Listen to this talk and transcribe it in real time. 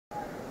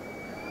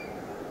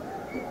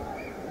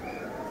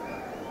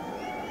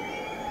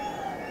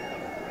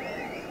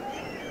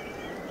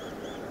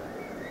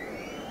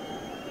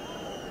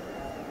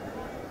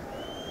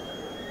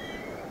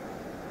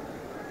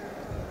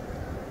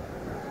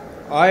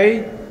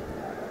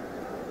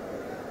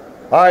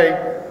I,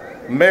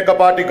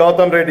 Mekapati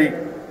Gowtham Reddy,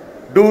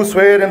 do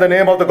swear in the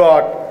name of the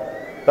God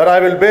that I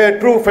will bear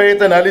true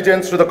faith and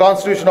allegiance to the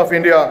Constitution of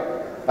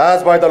India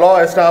as by the law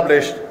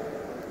established,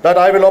 that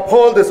I will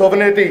uphold the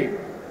sovereignty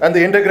and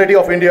the integrity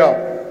of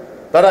India,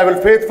 that I will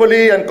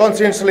faithfully and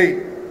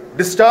conscientiously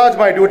discharge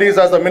my duties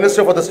as the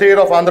Minister for the State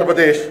of Andhra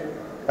Pradesh,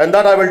 and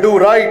that I will do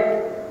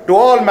right to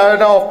all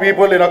manner of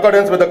people in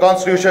accordance with the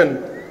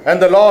Constitution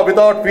and the law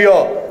without fear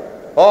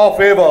or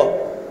favor,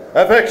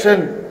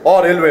 affection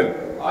or ill will.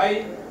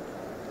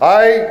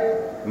 I,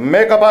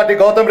 Mekapati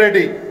Gowtham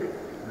Reddy,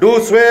 do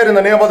swear in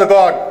the name of the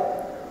God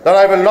that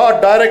I will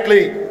not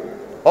directly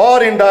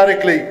or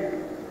indirectly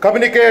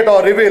communicate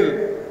or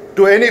reveal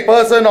to any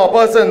person or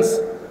persons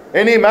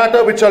any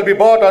matter which shall be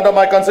brought under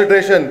my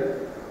consideration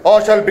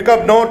or shall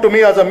become known to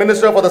me as a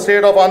Minister for the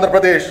State of Andhra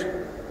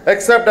Pradesh,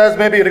 except as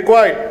may be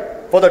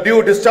required for the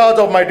due discharge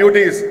of my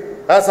duties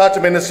as such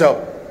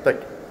Minister.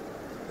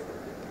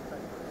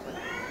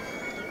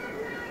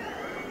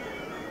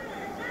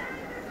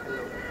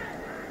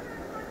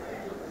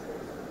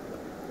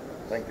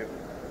 Thank you.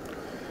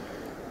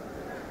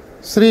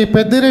 Sri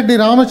Pedireddy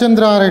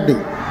Ramachandra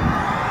Reddy.